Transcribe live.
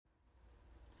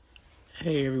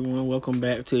Hey everyone, welcome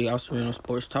back to the Austin Reynolds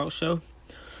Sports Talk Show.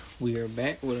 We are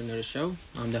back with another show.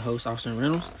 I'm the host, Austin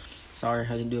Reynolds. Sorry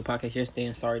I didn't do a podcast yesterday,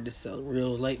 and sorry this is a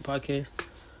real late podcast.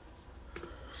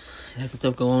 I had some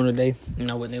stuff going on today,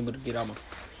 and I wasn't able to get all my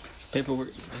paperwork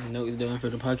and notes done for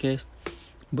the podcast.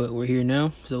 But we're here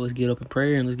now, so let's get up in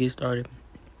prayer and let's get started.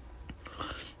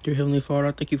 Dear Heavenly Father,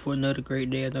 I thank you for another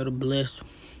great day, another blessed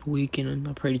weekend, and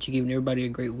I pray that you're giving everybody a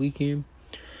great weekend.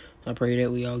 I pray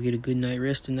that we all get a good night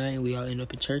rest tonight and we all end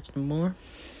up in church tomorrow,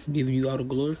 giving you all the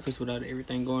glory, because without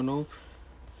everything going on,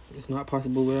 it's not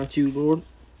possible without you, Lord.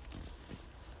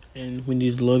 And we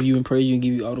need to love you and praise you and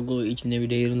give you all the glory each and every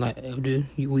day of the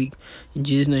week. In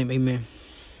Jesus' name, amen.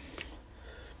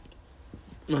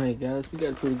 Alright, guys, we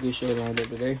got a pretty good show lined up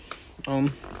today. We're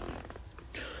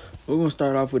going to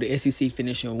start off with the SEC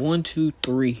finishing 1, 2,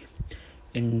 3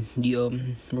 in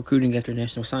the recruiting after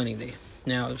National Signing Day.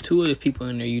 Now, if two of the people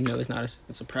in there, it's not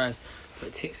a surprise.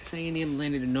 But Texas A&M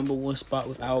landed the number 1 spot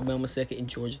with Alabama 2nd and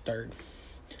Georgia 3rd.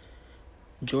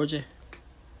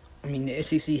 The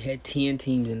SEC had 10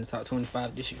 teams in the top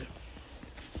 25 this year.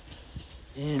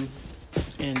 And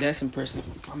that's impressive.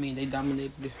 They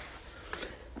dominated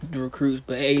the recruits,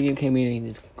 but A&M came in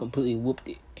and just completely whooped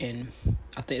it. And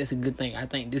I think that's a good thing. I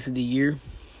think this is the year,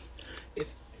 if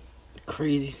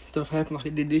crazy stuff happen like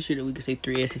it did this year, that we could say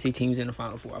 3 SEC teams in the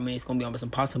Final Four. It's going to be almost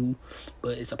impossible,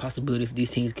 but it's a possibility if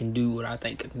these teams can do what I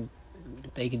think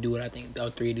they can do. What I think all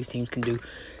 3 of these teams can do.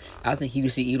 I think you can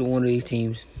see either one of these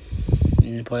teams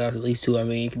in the playoffs, at least 2.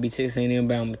 It could be Texas A&M,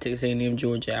 Bama, Texas A&M,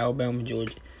 Georgia, Alabama,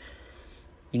 Georgia.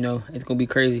 It's going to be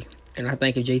crazy. And I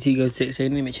think if JT goes to Texas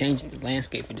A&M, it changes the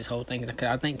landscape for this whole thing. Because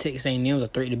I think Texas A&M is a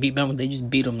threat to beat Bama. They just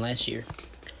beat them last year.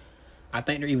 I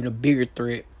think they're even a bigger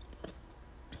threat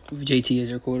with JT as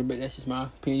their quarterback. That's just my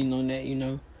opinion on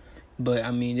that, But,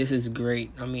 this is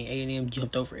great. A&M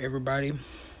jumped over everybody.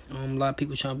 A lot of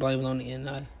people trying to blame it on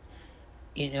the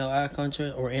NLI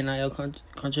contract or NIL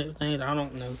contract things. I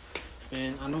don't know.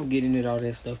 Man, I don't get into all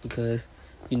that stuff because,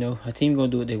 a team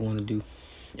going to do what they want to do.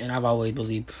 And I've always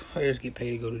believed players get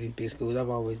paid to go to these big schools. I've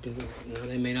always been,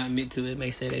 they may not admit to it,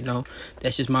 may say they don't.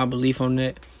 That's just my belief on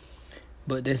that.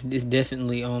 But it's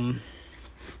definitely,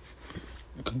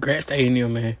 congrats to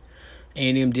A&M, man.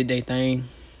 A&M did their thing.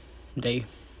 They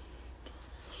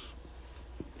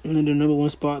in the number 1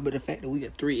 spot, but the fact that we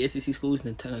got 3 SEC schools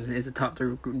as the top 3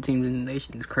 recruiting teams in the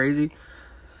nation is crazy.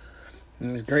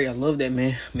 And it's great. I love that,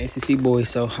 man. I'm an SEC boy,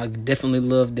 so I definitely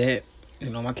love that.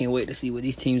 I can't wait to see what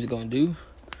these teams are going to do.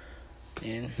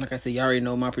 And like I said, y'all already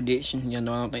know my prediction. Y'all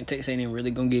know I don't think Texas A&M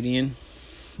really going to get in.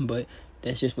 But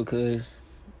that's just because,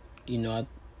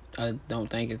 I don't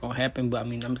think it's going to happen. But,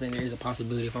 I'm saying there is a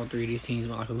possibility if all 3 of these teams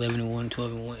went like 11-1,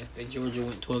 12-1. If Georgia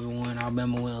went 12-1,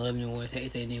 Alabama went 11-1,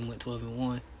 Texas A&M went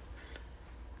 12-1.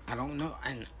 I don't know.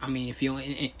 And if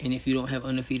you don't have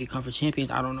undefeated conference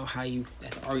champions, I don't know how you.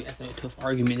 That's a tough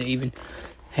argument to even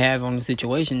have on the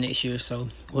situation next year. So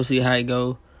we'll see how it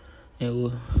go, and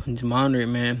we'll just monitor it,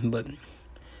 man. But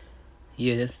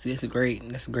yeah, that's great.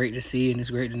 That's great to see, and it's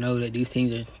great to know that these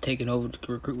teams are taking over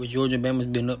to recruit. With Georgia and Bama's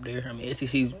been up there.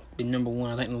 SEC's been number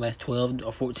 1, I think, in the last 12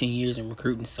 or 14 years in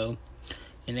recruiting. So,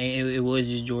 and it was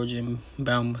just Georgia and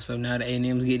Bama. So now the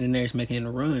A&M's getting in there, it's making it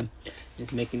a run.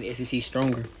 It's making the SEC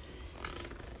stronger.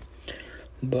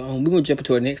 But we're going to jump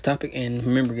into our next topic. And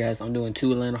remember, guys, I'm doing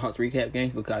 2 Atlanta Hawks recap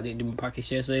games because I didn't do my podcast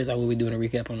yesterday. So I will be doing a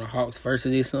recap on the Hawks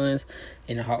versus the Suns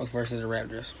and the Hawks versus the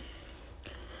Raptors.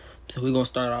 So we're going to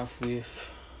start off with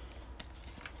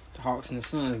the Hawks and the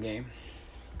Suns game,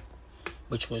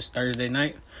 which was Thursday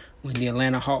night when the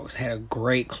Atlanta Hawks had a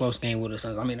great close game with the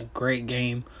Suns. A great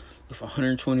game with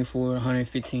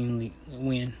 124-115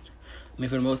 win. For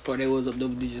the most part, they was up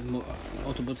double digits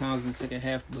multiple times in the second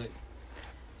half, but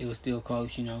it was still close,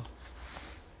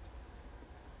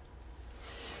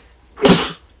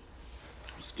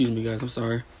 Excuse me, guys. I'm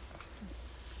sorry.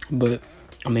 But,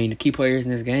 the key players in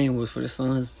this game was for the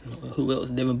Suns. Who else?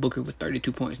 Devin Booker with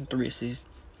 32 points and 3 assists.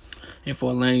 And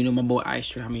for Atlanta, my boy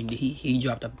Ister, he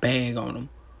dropped a bag on them.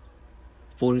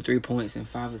 43 points and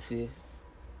 5 assists.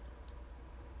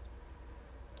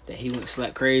 That he went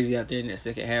slap crazy out there in that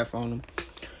second half on them.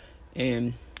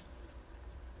 And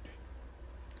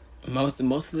for the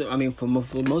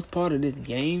most part of this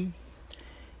game,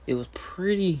 it was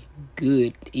pretty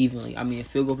good evenly.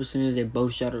 Field goal percentage, they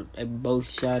both shot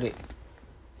it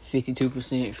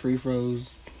 52%. Free throws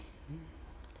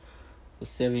was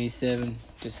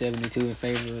 77-72 in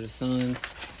favor of the Suns.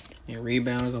 And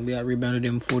rebounds, we out rebounded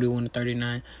them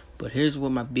 41-39. But here's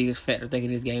what my biggest factor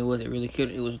thinking this game was. It really killed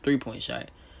it. It was a 3-point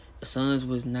shot. The Suns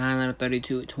was 9 out of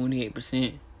 32 at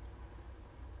 28%.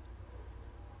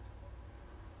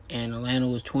 And Atlanta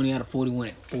was 20 out of 41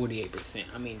 at 48%.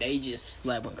 I mean, they just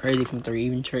went crazy from three.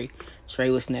 Even Trey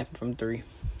was snapping from three.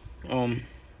 I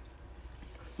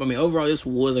mean, overall, this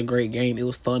was a great game. It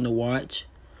was fun to watch.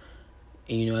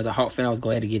 And, as a Hawk fan, I was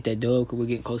glad to get that dub because we're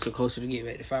getting closer and closer to get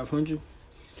back to 500.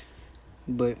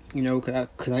 But,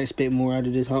 could I expect more out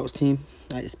of this Hawks team?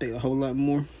 I expect a whole lot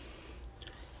more.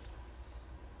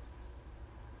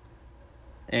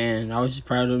 And I was just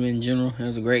proud of them in general. It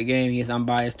was a great game. Yes, I'm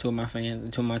biased to my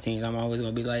fans, to my teams. I'm always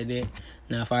going to be like that.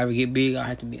 Now, if I ever get big, I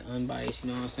have to be unbiased.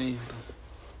 You know what I'm saying?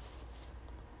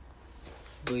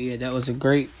 But yeah, that was a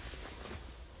great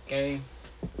game.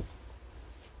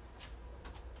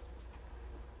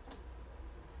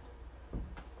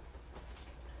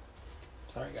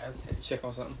 Sorry, guys. I had to check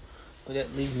on something. But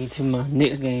that leads me to my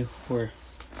next game where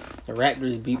the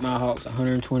Raptors beat my Hawks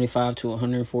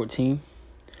 125-114.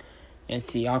 And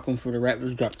Siakam for the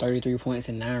Raptors dropped 33 points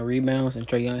and 9 rebounds. And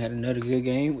Trae Young had another good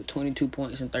game with 22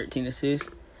 points and 13 assists.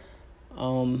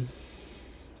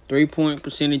 3-point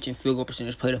percentage and field goal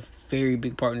percentage played a very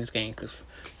big part in this game. Because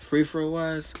free throw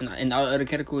wise, and all other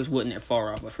categories wasn't that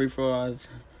far off. But free throw wise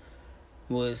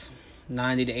was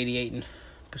 90 to 88%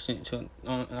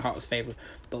 on the Hawks' favor.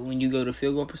 But when you go to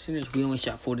field goal percentage, we only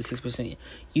shot 46%.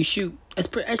 You shoot, that's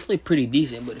actually pretty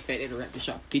decent. But the fact that the Raptors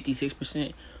shot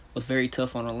 56% was very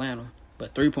tough on Atlanta.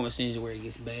 But 3-point percentage is where it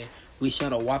gets bad. We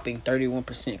shot a whopping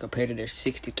 31% compared to their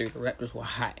 63%. The Raptors were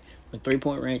hot with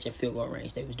 3-point range and field goal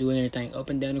range. They was doing everything up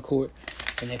and down the court,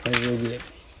 and they played real good.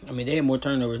 I mean, they had more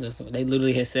turnovers than us. They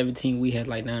literally had 17. We had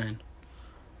like 9.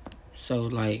 So,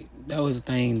 that was the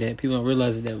thing that people don't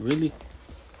realize, that really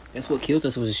that's what killed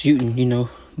us was shooting,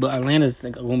 But Atlanta's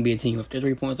going to be a team. If their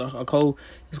 3 points are cold,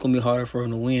 it's going to be harder for them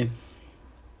to win.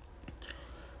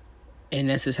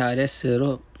 And that's just how that's set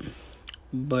up.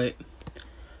 But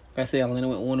like I said, Atlanta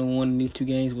went 1-1 in these two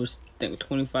games. We're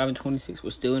 25 and 26. We're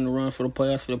still in the run for the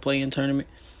playoffs, for the play-in tournament.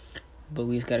 But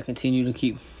we just got to continue to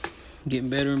keep getting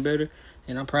better and better.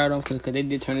 And I'm proud of them because they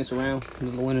did turn this around,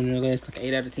 winning their last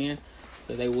 8 out of 10.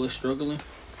 Because they were struggling.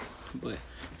 But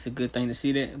it's a good thing to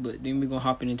see that. But then we're going to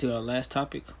hop into our last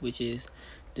topic, which is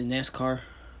the NASCAR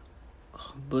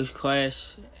Busch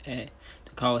Clash at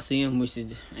the Coliseum, which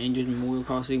is Angels Memorial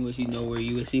Coliseum, which where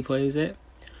USC plays at.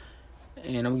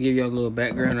 And I'm going to give you a little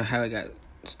background on how it got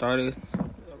started.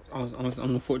 On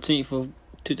the 14th of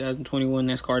 2021,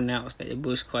 NASCAR announced that the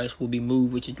Busch Clash will be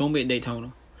moved, which is normally at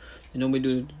Daytona. They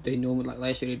normally like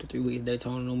last year they did 3 weeks at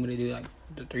Daytona. Normally they do like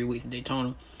the 3 weeks at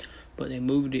Daytona. But they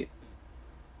moved it.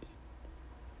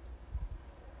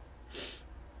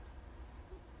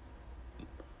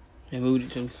 They moved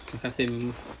it to, like I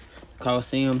said,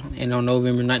 Coliseum, and on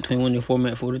November 9, 2021, the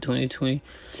format for the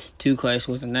 2022 Clash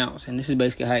was announced. And this is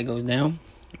basically how it goes down.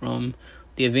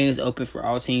 The event is open for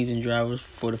all teams and drivers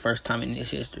for the first time in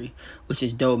its history, which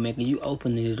is dope, man, because you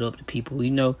opening it up to people,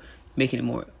 making it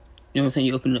more, what I'm saying,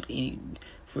 you open it up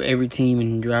for every team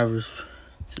and drivers,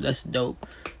 so that's dope.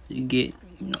 So you get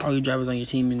all your drivers on your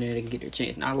team in there, they can get their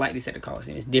chance. And I like this at the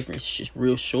Coliseum. It's different, it's just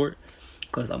real short,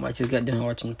 because I just got done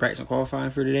watching the practice and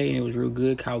qualifying for today, and it was real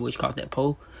good. Kyle Busch caught that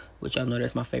pole, which y'all know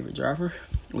that's my favorite driver.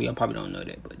 Well, y'all probably don't know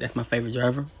that, but that's my favorite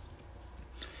driver.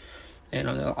 And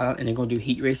they're going to do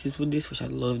heat races with this, which I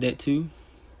love that too.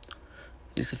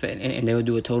 It's a fact, and they will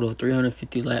do a total of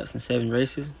 350 laps and 7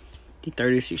 races. The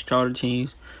 36 charter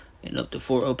teams and up to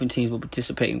 4 open teams will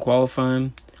participate in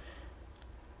qualifying.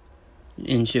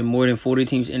 And should more than 40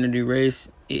 teams enter the race,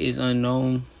 it is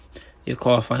unknown if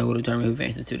qualifying will determine who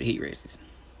advances to the heat races.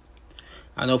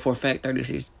 I know for a fact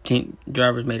 36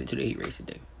 drivers made it to the heat race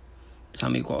today. That's how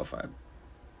many qualified.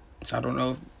 So I don't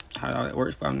know how that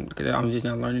works, but I'm just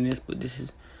not learning this.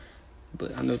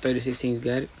 But I know 36 teams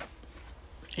got it,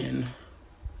 and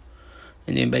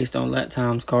then based on lap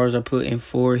times, cars are put in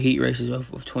 4 heat races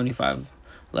of 25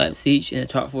 laps each, and the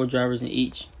top 4 drivers in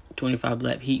each 25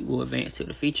 lap heat will advance to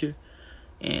the feature,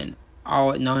 and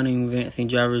all non-advancing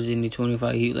drivers in the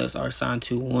 25 heat laps are assigned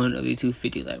to one of the 2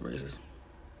 50 lap races.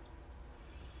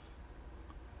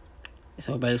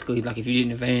 So basically, if you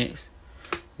didn't advance,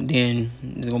 then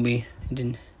there's gonna be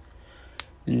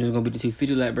the 2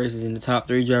 50 lap races, and the top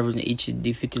 3 drivers in each of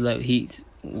the 50 lap heats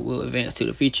will advance to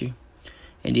the feature.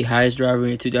 And the highest driver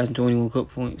in the 2021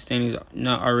 Cup point standings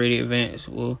not already advanced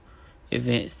will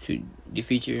advance to the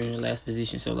feature in the last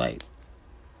position. So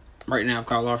right now, if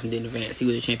Kyle Larson didn't advance, he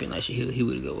was a champion last year, he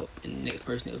would go up. And the next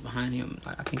person that was behind him,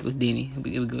 I think it was Denny.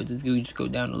 It would just go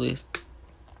down the list.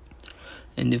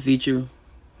 And the feature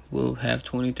will have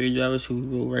 23 drivers who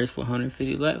will race for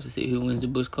 150 laps to see who wins the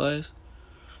Busch Clash.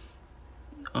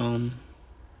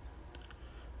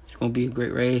 It's gonna be a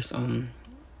great race.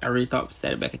 I really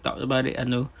sat back and thought about it. I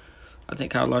know I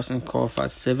think Kyle Larson qualified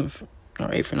 7th or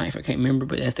 8th or 9th. I can't remember,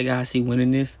 but that's the guy I see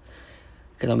winning this.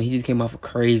 Because, I mean, he just came off a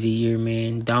crazy year,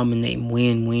 man. Dominating,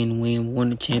 won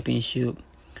the championship.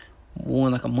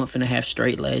 Won like a month and a half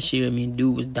straight last year. I mean,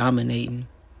 dude was dominating.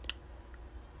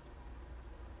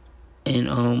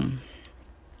 And,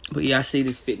 but yeah, I see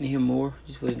this fitting him more.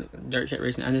 Just with dirt track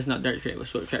racing. And it's not dirt track, but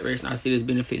short track racing. I see this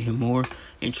benefiting him more.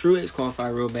 And Truex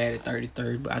qualified real bad at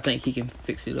 33rd, but I think he can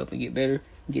fix it up and get better.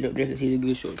 Get up there because he's a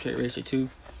good short track racer too.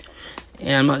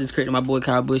 And I'm not discrediting my boy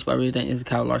Kyle Busch, but I really think this is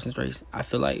Kyle Larson's race. I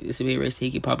feel like this will be a race that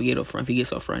he could probably get up front. If he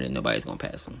gets up front, then nobody's going to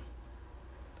pass him.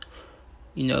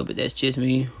 You know, but that's just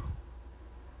me.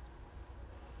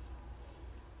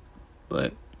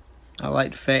 But I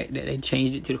like the fact that they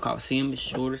changed it to the Coliseum. It's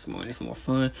shorter, it's more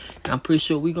fun. And I'm pretty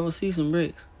sure we're going to see some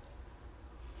wrecks.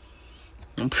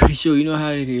 I'm pretty sure you know how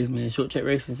it is, man. Short track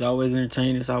racing is always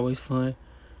entertaining. It's always fun.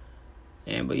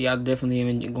 But y'all definitely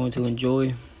am going to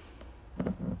enjoy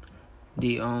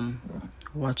the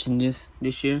watching this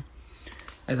year,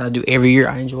 as I do every year.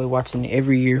 I enjoy watching it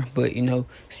every year, but you know,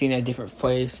 seeing that different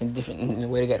place and different in the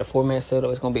way they got the format set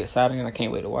up, it's gonna be exciting, and I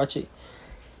can't wait to watch it.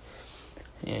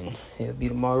 And it'll be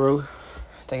tomorrow.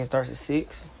 I think it starts at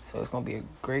 6, so it's gonna be a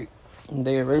great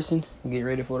day of racing. Get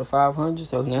ready for the 500.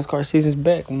 So NASCAR season's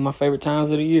back. One of my favorite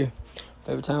times of the year.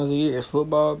 Favorite times of the year is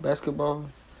football, basketball,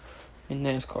 and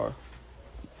NASCAR.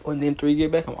 When them three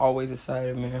get back, I'm always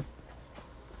excited, man.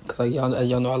 Because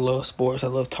y'all know I love sports. I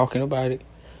love talking about it.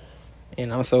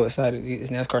 And I'm so excited this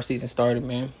NASCAR season started,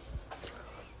 man.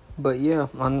 But yeah,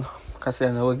 like I said,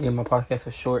 I know again my podcast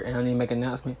was short and I need to make an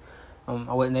announcement.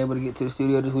 I wasn't able to get to the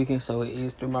studio this weekend, so it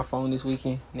is through my phone this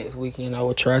weekend. Next weekend, I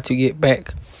will try to get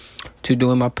back to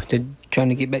trying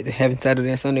to get back to having Saturday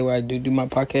and Sunday where I do my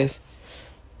podcast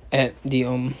at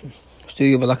the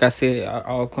studio. But like I said, it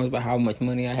all comes about how much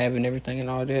money I have and everything and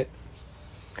all that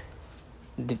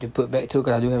to put back to it,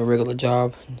 because I do have a regular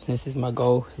job. This is my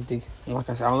goal. Like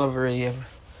I said, I don't know if I really ever.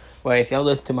 Well, if y'all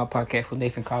listen to my podcast with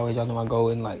Nathan College, y'all know my goal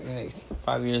in like the next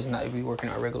 5 years is not to be working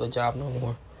a regular job no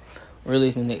more. Really,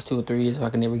 in the next 2 or 3 years, if I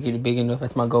can never get it big enough.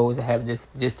 That's my goal, is to have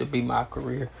just to be my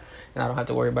career, and I don't have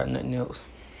to worry about nothing else.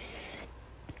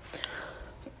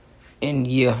 And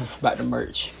yeah, about the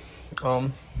merch.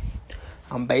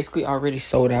 I'm basically already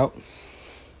sold out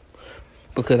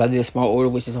because I did a small order,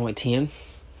 which is only 10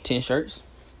 shirts.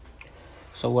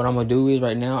 So what I'm going to do is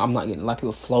right now, I'm not getting a lot of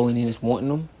people flowing in just wanting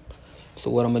them. So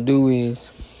what I'm going to do is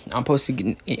I'm supposed to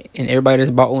get, and everybody that's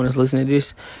bought one that's listening to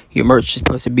this, your merch is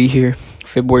supposed to be here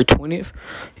February 20th.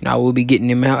 And I will be getting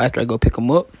them out after I go pick them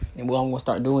up. And what I'm going to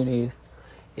start doing is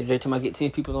every time I get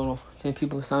 10 people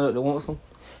sign up that wants them,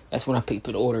 that's when I put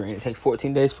the order in. It takes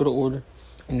 14 days for the order,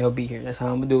 and they'll be here. That's how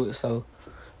I'm going to do it. So,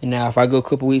 and now if I go a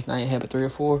couple weeks and I ain't have it 3 or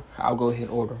 4, I'll go ahead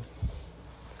and order them.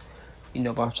 You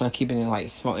know, but I'm trying to keep it in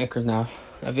like small increments now.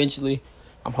 Eventually,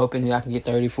 I'm hoping that I can get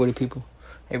 30, 40 people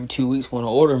every 2 weeks want to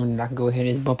order them, and I can go ahead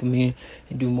and bump them in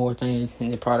and do more things,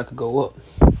 and the product could go up.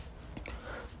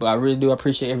 But I really do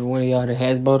appreciate every one of y'all that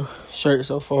has bought a shirt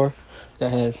so far, that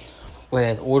has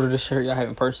ordered a shirt. Y'all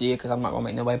haven't purchased it yet, because I'm not going to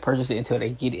make nobody purchase it until they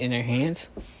get it in their hands.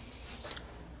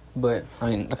 But, I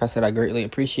mean, like I said, I greatly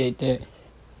appreciate that.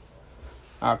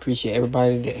 I appreciate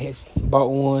everybody that has bought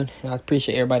one, and I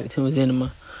appreciate everybody that tunes into my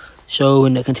show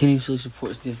and that continuously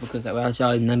supports this, because without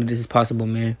y'all, none of this is possible,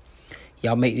 man.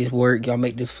 Y'all make this work. Y'all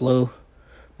make this flow.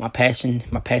 My passion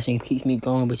keeps me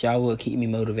going, but y'all will keep me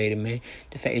motivated, man.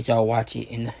 The fact that y'all watch it,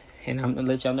 and I'm gonna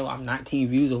let y'all know I'm 19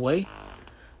 views away,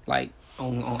 like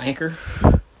on Anchor,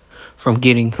 from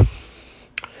getting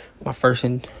my first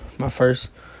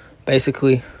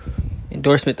basically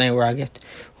endorsement thing where I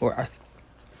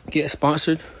get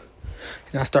sponsored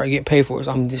and I start getting paid for it.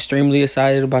 So I'm extremely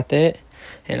excited about that,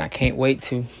 and I can't wait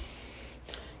to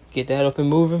get that up and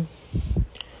moving.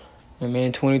 And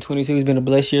man, 2022 has been a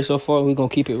blessed year so far. We're going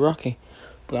to keep it rocking.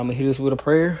 But I'm going to hit us with a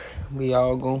prayer. We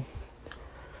all going to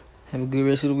have a good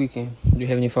rest of the weekend. Dear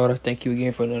Heavenly Father, thank you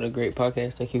again for another great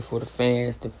podcast. Thank you for the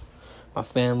fans, my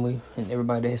family, and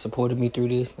everybody that has supported me through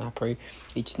this. And I pray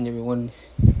each and every one,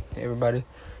 everybody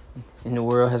in the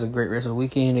world has a great rest of the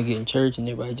weekend. They get in church, and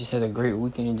everybody just has a great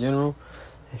weekend in general.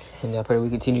 And I pray we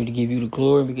continue to give you the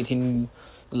glory. We continue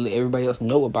to let everybody else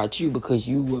know about you, because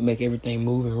you would make everything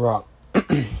move and rock.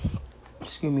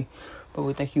 Excuse me. But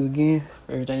we thank you again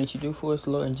for everything that you do for us,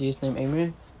 Lord. In Jesus' name,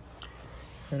 amen.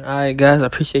 And alright, guys, I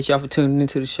appreciate y'all for tuning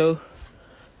into the show.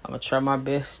 I'm going to try my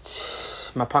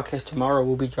best. My podcast tomorrow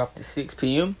will be dropped at 6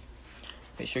 p.m.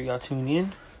 Make sure y'all tune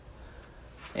in.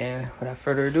 And without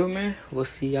further ado, man, we'll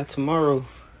see y'all tomorrow.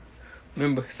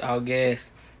 Remember, it's all gas,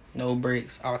 no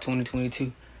brakes, all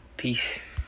 2022. Peace.